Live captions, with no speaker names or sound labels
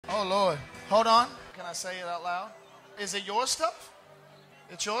Oh, Lord. Hold on. Can I say it out loud? Is it your stuff?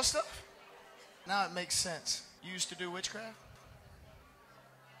 It's your stuff? Now it makes sense. You used to do witchcraft?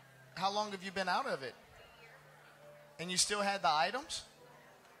 How long have you been out of it? And you still had the items?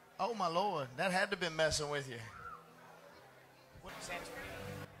 Oh, my Lord. That had to have been messing with you. What is that?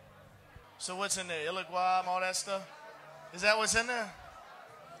 So what's in there? Illegua, all that stuff? Is that what's in there?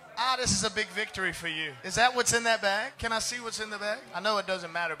 Ah, this is a big victory for you. Is that what's in that bag? Can I see what's in the bag? I know it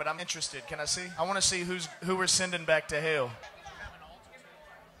doesn't matter, but I'm interested. Can I see? I want to see who we're sending back to hell.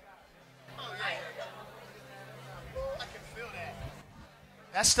 Oh, yeah. I can feel that.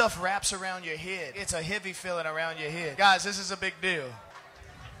 That stuff wraps around your head. It's a heavy feeling around your head. Guys, this is a big deal.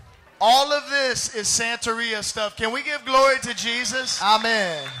 All of this is Santeria stuff. Can we give glory to Jesus?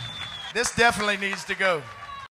 Amen. This definitely needs to go.